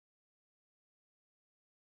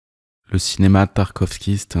Le cinéma de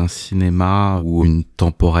Tarkovski, c'est un cinéma où une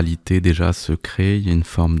temporalité déjà se crée, il y a une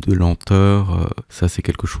forme de lenteur. Ça, c'est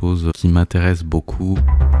quelque chose qui m'intéresse beaucoup.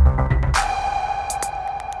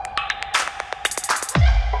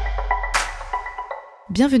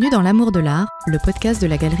 Bienvenue dans l'Amour de l'art, le podcast de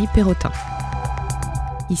la galerie Perrotin.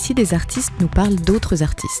 Ici, des artistes nous parlent d'autres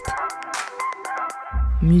artistes.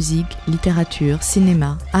 Musique, littérature,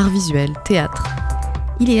 cinéma, art visuel, théâtre.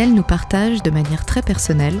 Ils et elles nous partagent de manière très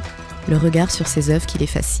personnelle le regard sur ces œuvres qui les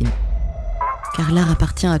fascinent. Car l'art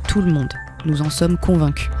appartient à tout le monde, nous en sommes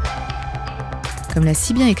convaincus. Comme l'a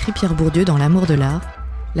si bien écrit Pierre Bourdieu dans L'Amour de l'art,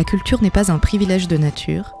 la culture n'est pas un privilège de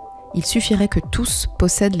nature, il suffirait que tous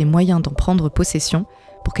possèdent les moyens d'en prendre possession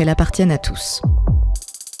pour qu'elle appartienne à tous.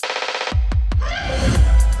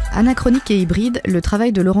 Anachronique et hybride, le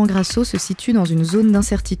travail de Laurent Grasso se situe dans une zone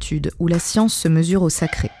d'incertitude où la science se mesure au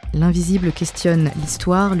sacré. L'invisible questionne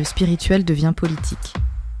l'histoire, le spirituel devient politique.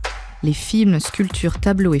 Les films, sculptures,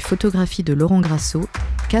 tableaux et photographies de Laurent Grasso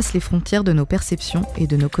cassent les frontières de nos perceptions et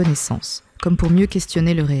de nos connaissances, comme pour mieux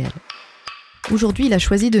questionner le réel. Aujourd'hui, il a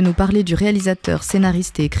choisi de nous parler du réalisateur,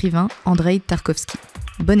 scénariste et écrivain Andreï Tarkovski.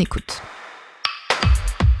 Bonne écoute.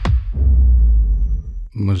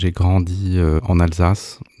 Moi, j'ai grandi en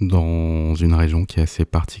Alsace, dans une région qui est assez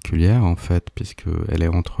particulière, en fait, puisqu'elle est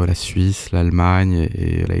entre la Suisse, l'Allemagne,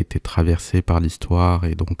 et elle a été traversée par l'histoire,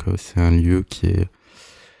 et donc c'est un lieu qui est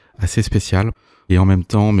assez spécial. Et en même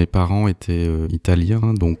temps, mes parents étaient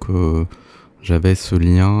italiens, donc j'avais ce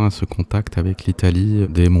lien, ce contact avec l'Italie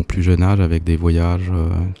dès mon plus jeune âge, avec des voyages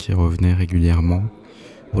qui revenaient régulièrement,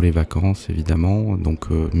 pour les vacances, évidemment, donc,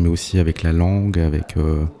 mais aussi avec la langue, avec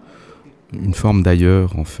une forme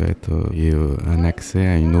d'ailleurs, en fait, et un accès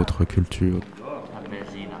à une autre culture.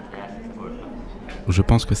 Je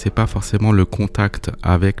pense que c'est pas forcément le contact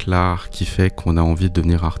avec l'art qui fait qu'on a envie de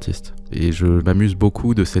devenir artiste. Et je m'amuse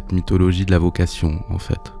beaucoup de cette mythologie de la vocation, en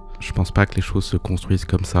fait. Je pense pas que les choses se construisent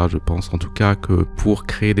comme ça. Je pense en tout cas que pour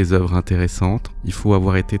créer des œuvres intéressantes, il faut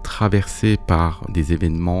avoir été traversé par des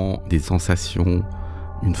événements, des sensations,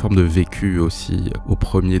 une forme de vécu aussi au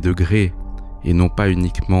premier degré, et non pas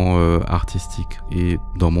uniquement artistique. Et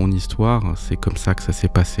dans mon histoire, c'est comme ça que ça s'est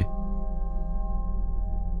passé.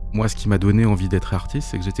 Moi, ce qui m'a donné envie d'être artiste,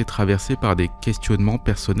 c'est que j'étais traversé par des questionnements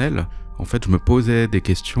personnels. En fait, je me posais des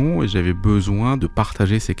questions et j'avais besoin de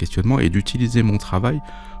partager ces questionnements et d'utiliser mon travail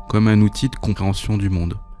comme un outil de compréhension du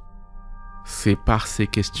monde. C'est par ces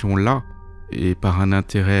questions-là et par un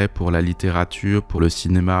intérêt pour la littérature, pour le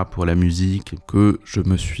cinéma, pour la musique, que je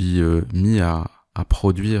me suis mis à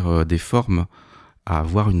produire des formes, à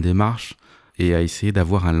avoir une démarche et à essayer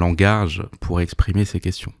d'avoir un langage pour exprimer ces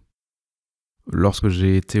questions. Lorsque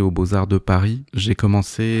j'ai été aux Beaux-Arts de Paris, j'ai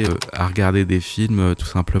commencé à regarder des films tout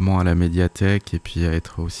simplement à la médiathèque et puis à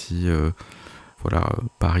être aussi...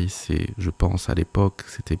 Paris, c'est, je pense, à l'époque,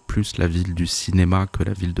 c'était plus la ville du cinéma que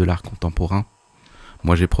la ville de l'art contemporain.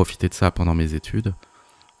 Moi, j'ai profité de ça pendant mes études.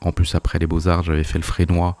 En plus, après les Beaux-Arts, j'avais fait le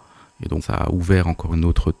Frénois et donc ça a ouvert encore un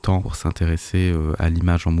autre temps pour s'intéresser à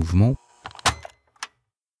l'image en mouvement.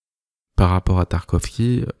 Par rapport à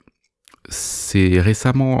Tarkovski, c'est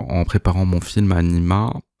récemment, en préparant mon film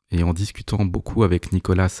Anima et en discutant beaucoup avec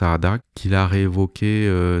Nicolas Saada, qu'il a réévoqué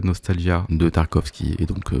Nostalgia de Tarkovski. Et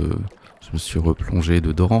donc, je me suis replongé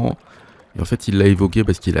dedans. Et en fait, il l'a évoqué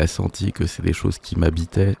parce qu'il a senti que c'est des choses qui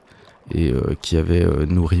m'habitaient et qui avaient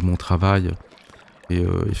nourri mon travail. Et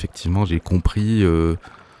effectivement, j'ai compris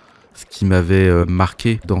ce qui m'avait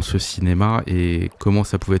marqué dans ce cinéma et comment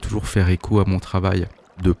ça pouvait toujours faire écho à mon travail.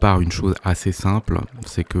 De par une chose assez simple,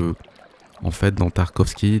 c'est que en fait, dans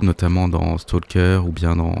Tarkovski, notamment dans Stalker ou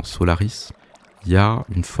bien dans Solaris, il y a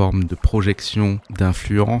une forme de projection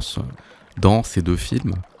d'influence dans ces deux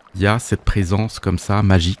films. Il y a cette présence comme ça,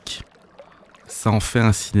 magique. Ça en fait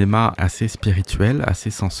un cinéma assez spirituel, assez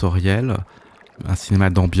sensoriel, un cinéma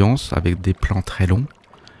d'ambiance avec des plans très longs,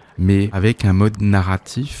 mais avec un mode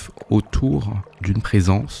narratif autour d'une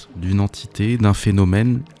présence, d'une entité, d'un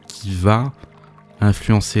phénomène qui va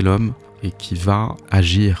influencer l'homme et qui va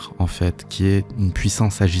agir, en fait, qui est une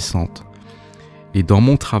puissance agissante. Et dans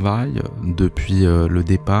mon travail, depuis le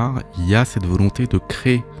départ, il y a cette volonté de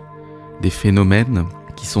créer des phénomènes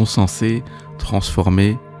qui sont censés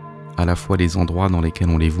transformer à la fois les endroits dans lesquels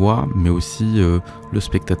on les voit, mais aussi le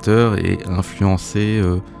spectateur est influencé.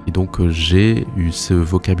 Et donc j'ai eu ce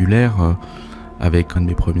vocabulaire avec un de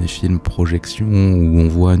mes premiers films, Projection, où on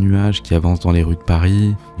voit un nuage qui avance dans les rues de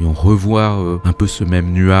Paris, et on revoit un peu ce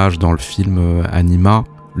même nuage dans le film Anima,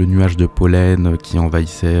 le nuage de pollen qui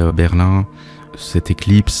envahissait Berlin, cette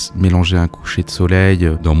éclipse mélangeait un coucher de soleil.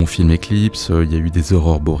 Dans mon film Éclipse, il y a eu des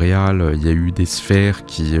aurores boréales, il y a eu des sphères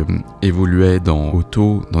qui évoluaient dans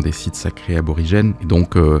Otto, dans des sites sacrés aborigènes. Et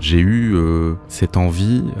donc j'ai eu cette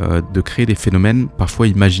envie de créer des phénomènes parfois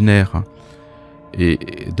imaginaires et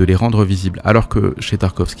de les rendre visibles. Alors que chez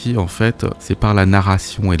Tarkovski, en fait, c'est par la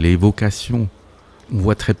narration et l'évocation, on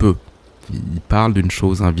voit très peu. Il parle d'une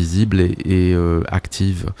chose invisible et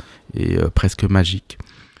active et presque magique.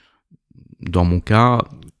 Dans mon cas,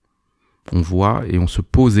 on voit et on se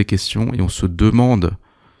pose des questions et on se demande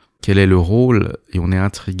quel est le rôle et on est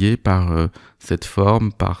intrigué par cette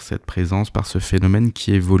forme, par cette présence, par ce phénomène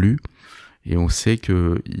qui évolue et on sait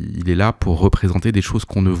qu'il est là pour représenter des choses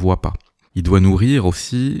qu'on ne voit pas. Il doit nourrir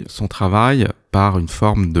aussi son travail par une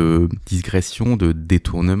forme de digression, de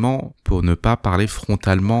détournement pour ne pas parler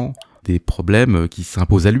frontalement des problèmes qui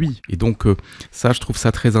s'imposent à lui. Et donc ça, je trouve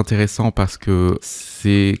ça très intéressant parce que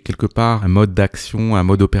c'est quelque part un mode d'action, un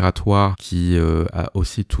mode opératoire qui a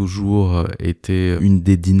aussi toujours été une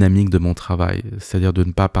des dynamiques de mon travail, c'est-à-dire de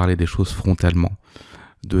ne pas parler des choses frontalement,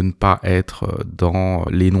 de ne pas être dans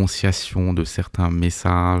l'énonciation de certains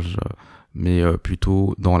messages, mais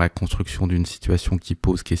plutôt dans la construction d'une situation qui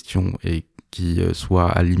pose question et qui soit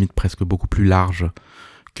à la limite presque beaucoup plus large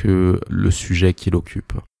que le sujet qui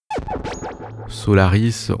l'occupe.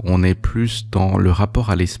 Solaris, on est plus dans le rapport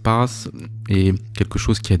à l'espace et quelque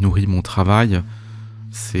chose qui a nourri mon travail,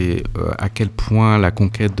 c'est à quel point la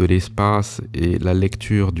conquête de l'espace et la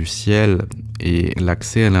lecture du ciel et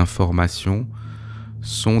l'accès à l'information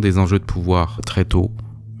sont des enjeux de pouvoir très tôt.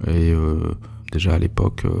 Et déjà à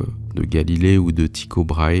l'époque de Galilée ou de Tycho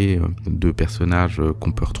Brahe, deux personnages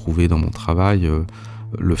qu'on peut retrouver dans mon travail,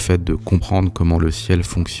 le fait de comprendre comment le ciel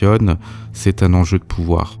fonctionne, c'est un enjeu de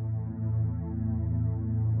pouvoir.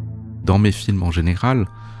 Dans mes films en général,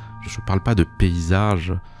 je ne parle pas de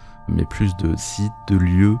paysages, mais plus de sites, de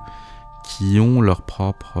lieux qui ont leur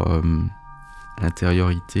propre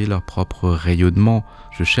intériorité, leur propre rayonnement.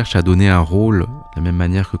 Je cherche à donner un rôle, de la même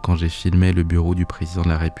manière que quand j'ai filmé le bureau du président de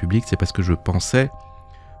la République, c'est parce que je pensais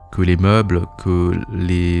que les meubles, que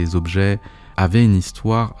les objets avaient une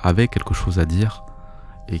histoire, avaient quelque chose à dire,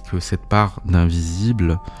 et que cette part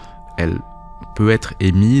d'invisible, elle peut être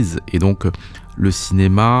émise, et donc le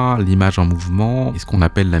cinéma, l'image en mouvement, et ce qu'on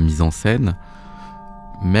appelle la mise en scène,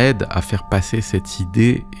 m'aide à faire passer cette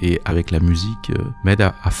idée, et avec la musique, m'aide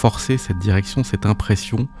à forcer cette direction, cette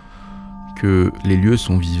impression que les lieux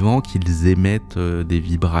sont vivants, qu'ils émettent des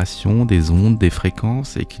vibrations, des ondes, des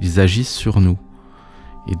fréquences, et qu'ils agissent sur nous.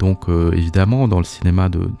 Et donc, évidemment, dans le cinéma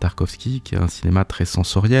de Tarkovski, qui est un cinéma très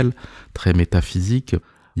sensoriel, très métaphysique,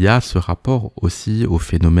 il y a ce rapport aussi au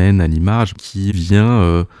phénomène, à l'image, qui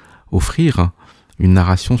vient offrir une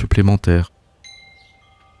narration supplémentaire.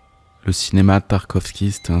 Le cinéma de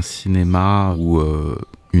Tarkovski, c'est un cinéma où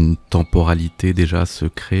une temporalité déjà se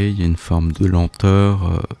crée, il y a une forme de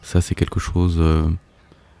lenteur. Ça, c'est quelque chose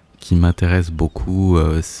qui m'intéresse beaucoup.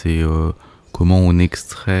 C'est comment on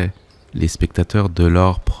extrait les spectateurs de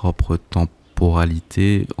leur propre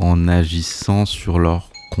temporalité en agissant sur leur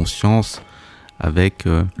conscience avec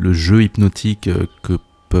le jeu hypnotique que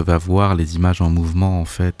peuvent avoir les images en mouvement en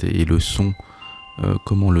fait et le son,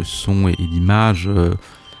 comment le son et l'image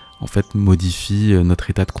en fait modifient notre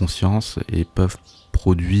état de conscience et peuvent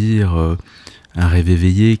produire un rêve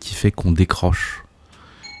éveillé qui fait qu'on décroche.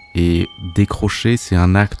 Et décrocher, c'est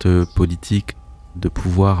un acte politique de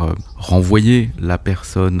pouvoir renvoyer la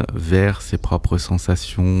personne vers ses propres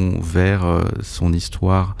sensations, vers son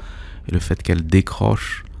histoire. Et le fait qu'elle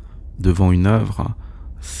décroche devant une œuvre,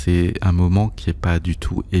 c'est un moment qui n'est pas du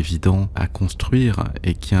tout évident à construire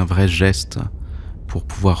et qui est un vrai geste pour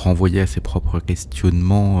pouvoir renvoyer à ses propres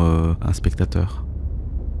questionnements un spectateur.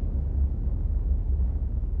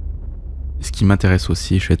 Ce qui m'intéresse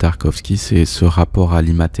aussi chez Tarkovski, c'est ce rapport à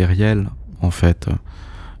l'immatériel, en fait,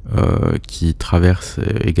 qui traverse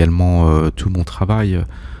également tout mon travail.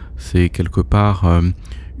 C'est quelque part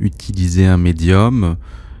utiliser un médium,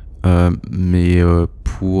 mais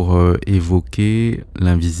pour évoquer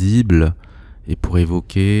l'invisible et pour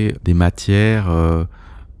évoquer des matières,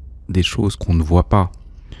 des choses qu'on ne voit pas.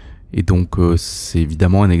 Et donc c'est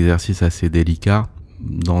évidemment un exercice assez délicat.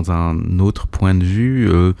 Dans un autre point de vue,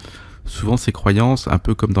 souvent ces croyances, un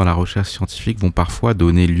peu comme dans la recherche scientifique, vont parfois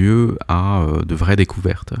donner lieu à de vraies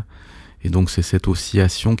découvertes. Et donc c'est cette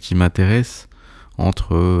oscillation qui m'intéresse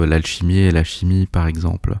entre l'alchimie et la chimie par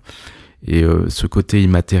exemple. Et ce côté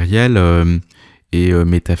immatériel et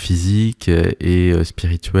métaphysique et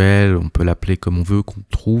spirituel, on peut l'appeler comme on veut, qu'on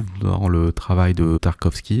trouve dans le travail de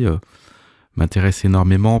Tarkovski, m'intéresse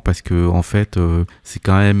énormément parce que en fait c'est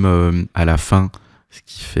quand même à la fin ce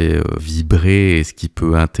qui fait vibrer et ce qui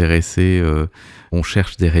peut intéresser. On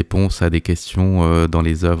cherche des réponses à des questions dans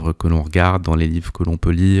les œuvres que l'on regarde, dans les livres que l'on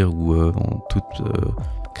peut lire ou dans toute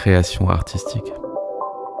création artistique.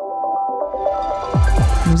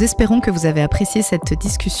 Nous espérons que vous avez apprécié cette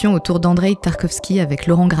discussion autour d'Andreï Tarkovski avec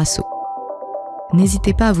Laurent Grasso.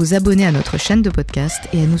 N'hésitez pas à vous abonner à notre chaîne de podcast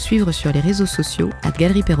et à nous suivre sur les réseaux sociaux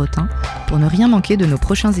 @Galerie Perrotin pour ne rien manquer de nos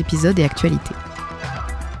prochains épisodes et actualités.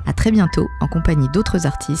 À très bientôt en compagnie d'autres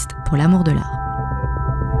artistes pour l'amour de l'art.